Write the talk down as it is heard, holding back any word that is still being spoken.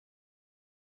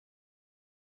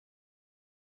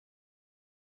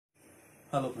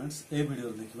Hello friends ए video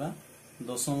देखा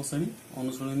दशम श्रेणी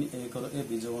अनुशीलनी 1 ए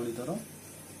बीजगणितर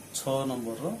 6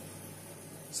 नंबर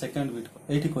सेकेंड बिट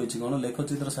ये कही कौन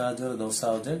लेखचित्र साहाय्य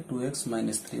दर्शाओ जे 2x -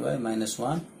 3y -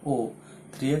 1 और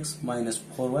 3x -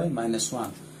 4y -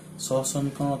 1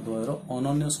 सहसमीकरण द्वयर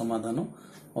अनन्य समाधान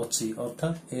अच्छी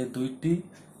अर्थात ए दुईटी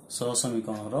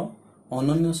सहसमीकरण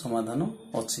अनन्य समाधान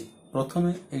अच्छी। प्रथमे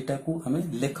एटा को आम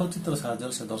लेखचित्र साहाय्य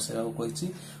से दर्शाइबा कही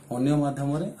अन्य माध्यम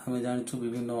आम जानु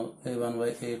विभिन्न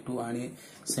a1/a2 आनी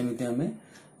सेमिति आम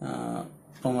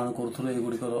प्रमाण करूँ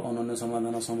एगुड़िकर अनन्य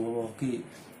समाधान संभव कि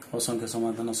असंख्य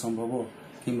समाधान संभव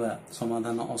किंबा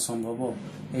समाधान असंभव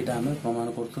एटा आम प्रमाण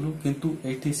करूँ किंतु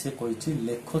एठी से कही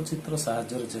लेखचित्र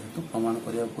साहाय्य जेहेतु प्रमाण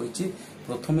करने कही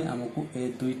प्रथमे आमको ए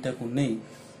दुईटा को नहीं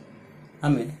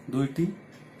आम दुईटी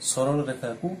सरल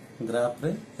रेखा को ग्राफ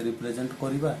रे रिप्रेजेंट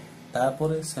करवा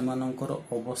तापरे सेमानंकर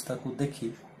अवस्था को देखि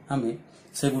आमे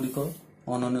सेगुड़िक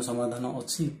अनन्य समाधान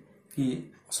अच्छी कि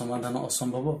समाधान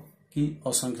असंभव कि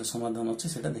असंख्य समाधान अच्छी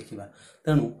सेटा देखिबा।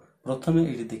 तेणु प्रथमे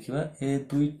एटी देखिबा ए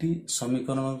दुईटी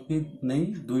समीकरण की नहीं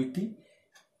दुईटी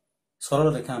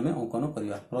सरल रेखा आमे अंकन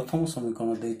करिबा। प्रथम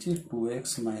समीकरण देछि 2x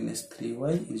 -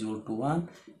 3y = 1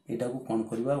 एटा को कोन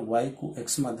करिबा y को x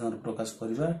माध्यम रे प्रकाश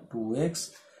करिबा 2x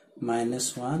 - 1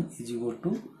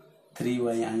 =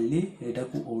 3y आनली एटा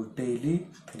को उल्टेली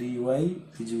 3y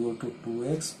 =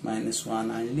 2x -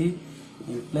 1 आनली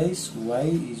implies y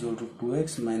 = 2x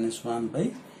 -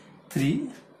 1/3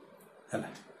 हला।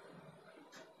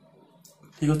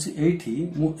 ठीक अछि एठी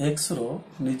मु x रो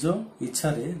निज इच्छा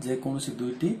रे जे कोनोसी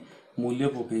दुईटी मूल्य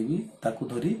पकेबी ताकू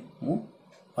धरी मु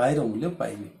y रो मूल्य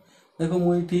पाइबी। देखो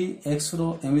मु एठी x रो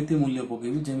एमिति मूल्य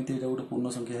पकेबी जेमिति एटा गोटे पूर्ण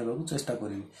संख्या हेबाकू चेष्टा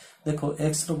करिवि। देखो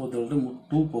x रो बदल रे मु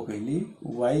 2 पकेली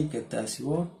y केते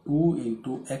आसीबो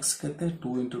 2 * x केते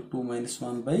 2 * 2 -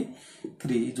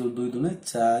 1/3 जो 2 दुने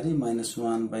 4 -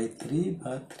 1/3 बा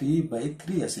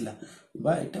 3/3 आसिला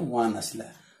बा एटा 1 आसिला।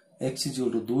 x =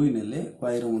 2 नेले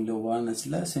y रो मूल्य 1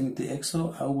 आसिला सेमिति x रो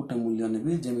आउ गोटे मूल्य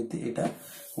नेबी जेमिति एटा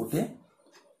गोटे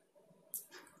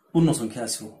पूर्ण संख्या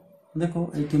आसीबो। देखो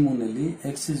एठी मु नेली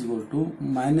x =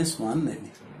 -1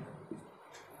 नेली।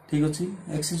 ठीक अछि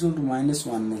x =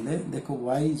 -1 नेले देखो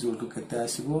y = केते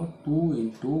आसीबो 2 *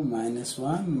 -1 -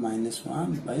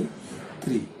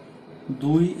 1/3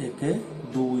 2 1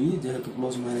 2 जेहेतु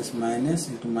प्लस माइनस माइनस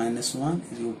 * -1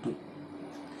 =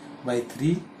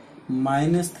 -3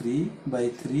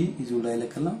 -3/3 जोड़ा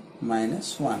लेखला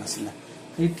 -1 आसिला।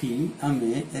 एठी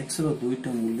आमे x रो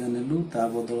दुईटा मूल्य नेलु ता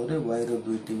बदल रे y रो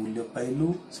दुईटी मूल्य पाइलु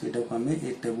सेटा को आमे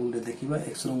ए टेबल रे देखिबा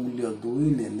x रो मूल्य 2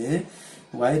 नेले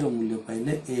y रो मूल्य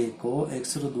पाइले 1 x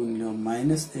रो मूल्य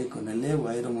 -1 नेले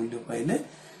y रो मूल्य पाइले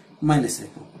 -1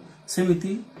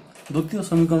 सेमिति द्वितीय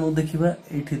समीकरण देखिबा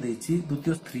एठी देछि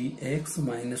द्वितीय 3x -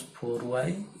 4y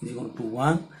 =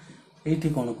 1 एठी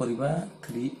कोन करबा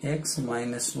 3x -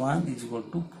 1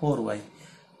 = 4y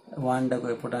 1 टा को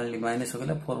एपट आनली माइनस हो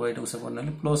गला 4y टा को सेपट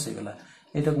आनली प्लस हो गला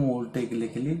एटा को उल्टे के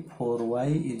लिखली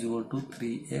 4y =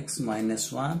 3x -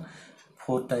 1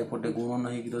 4 टा एपटे गुणन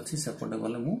हे कि अछि सेपटे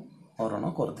गले मु हरण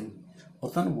कर देबी।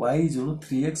 अर्थात y =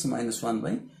 3x -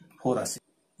 1/4 आसी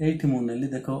एठी मु नेली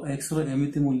देखो x रो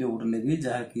एमिति मूल्य उड नेबी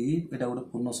जहा कि एटा गोटे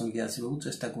पूर्ण संख्या आसीबो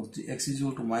चेष्टा करछि x =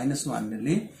 -1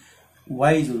 नेली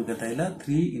y = केता हैला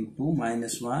 3 *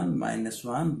 -1 -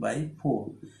 1/4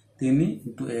 3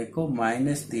 * 1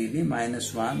 -3 -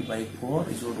 1/4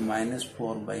 =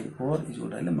 -4/4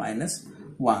 जोड़ा ले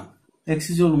 -1 x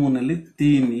 = मु नेली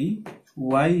 3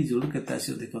 y = केता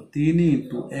आसी देखो 3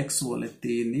 * x बोले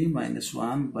 3 -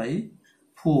 1/4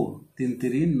 3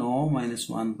 3 9 -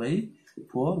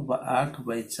 1/4 बा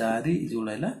 8/4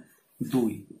 जोड़ा ला 2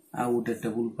 आ उटे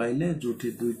टेबल पाइले जोठी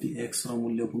दुईटी x रो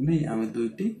मूल्य को नै आमे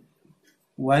दुईटी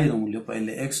y रो मूल्य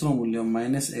पाइले x रो मूल्य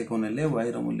 -1 नेले y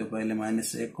रो मूल्य पाइले -1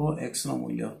 x रो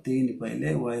मूल्य 3 पाइले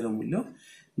y रो मूल्य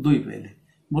 2 पाइले।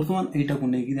 वर्तमान एटा को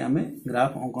नै कि आमे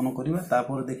ग्राफ अंकन करिबा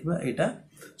तापर देखिबा एटा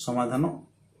समाधान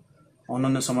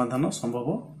अनन्य समाधान संभव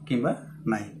किबा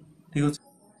नाही। ठीक अछि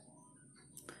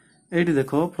एटी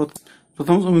देखो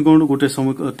प्रथम समीकरण गोटे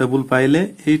टेबल पाइले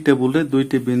एई टेबल रे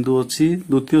दुईटी बिंदु अछि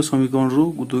द्वितीय समीकरण रु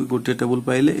गोटे टेबल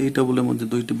पाइले एई टेबल रे मध्ये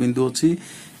दुईटी बिंदु अछि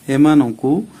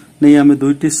एमानंकु नहीं आमे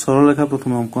दुईटी सरल रेखा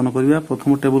प्रथम अंकन करिया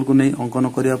प्रथम टेबल को नहीं अंकन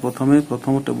करिया प्रथम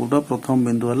टेबल रा प्रथम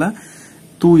बिंदु हला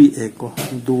 2 1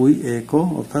 2 1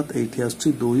 अर्थात एठी आछि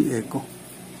 2 1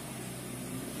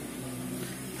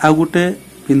 आ गुटे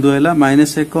बिंदु हला -1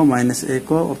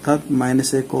 -1 अर्थात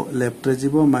 -1 लेफ्ट रे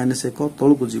जीवो -1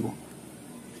 तळ को जीवो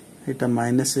एटा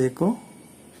 -1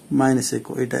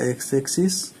 -1 एटा x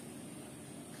एक्सिस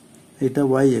एटा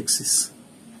y एक्सिस।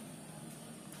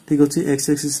 ठीक अछि x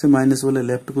एक्सिस रे माइनस बोले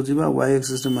लेफ्ट को जीवा y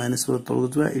एक्सिस रे माइनस बोले तळ को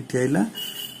जीवा एठी आइला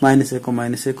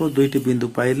 -1 दुईटी बिंदु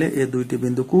पाइले ए दुईटी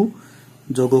बिंदु को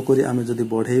जोग करी आमे जदि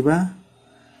बढ़ेबा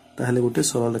ताहले गोटे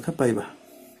सरल रेखा पाइबा।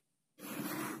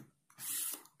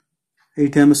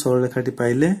 एठी आमे सरल रेखाटी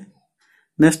पाइले।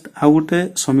 नेक्स्ट आउ गोटे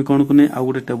समीकरण को नहीं आउ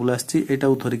गोटे टेबुल आछि एटा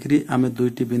धरिकरी आमे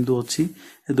दुईटी बिंदु अछि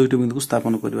ए दुईटी बिंदु को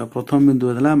स्थापन करबा। प्रथम बिंदु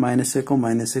हला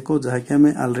 -1 जहा कि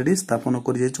आमे ऑलरेडी स्थापन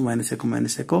करि जाइछु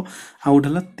 -1 आउ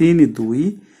हला 3 2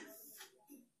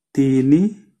 3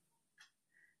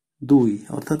 2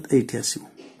 अर्थात एठी आसीबो।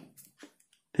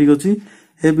 ठीक अछि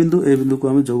ए बिंदु को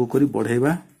आमे जोग करी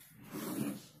बढ़ेबा।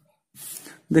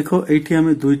 देखो एठी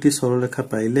आमे दुईटी सरल रेखा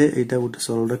पाइले एटा गोटे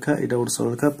सरल रेखा एटा गोटे सरल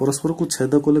रेखा परस्पर को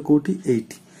छेद कले कोठी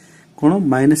एठी कोन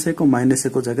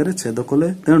 -1 जगह रे छेद कले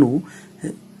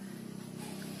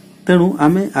तेणु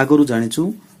आमे आगरु जानिछु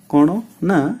कोन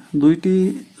ना दुईटी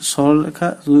सरल रेखा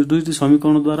दुईटी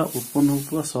समीकरण द्वारा उत्पन्न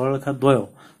होतवा सरल रेखा द्वय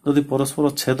यदि परस्पर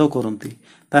छेद करंती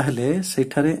ताहले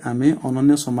सेठारे आमे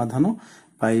अनन्य समाधान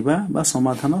पाइबा बा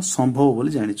समाधान संभव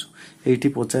बोली जानिछु। एठी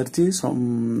पचारची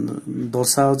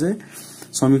दर्शाओ जे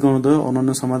समीकरण द्वय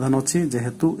अनन्य समाधान अछि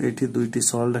जेहेतु एठी दुईटी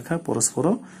सरल रेखा परस्पर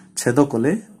छेद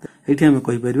कले एठी आमे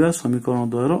कहि परिबा समीकरण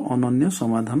द्वयर अनन्य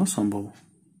समाधान संभव।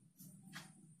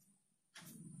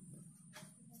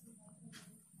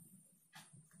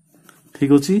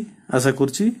 ठीक अछि आशा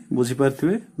करछि बुझी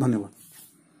पारथिबे। धन्यवाद।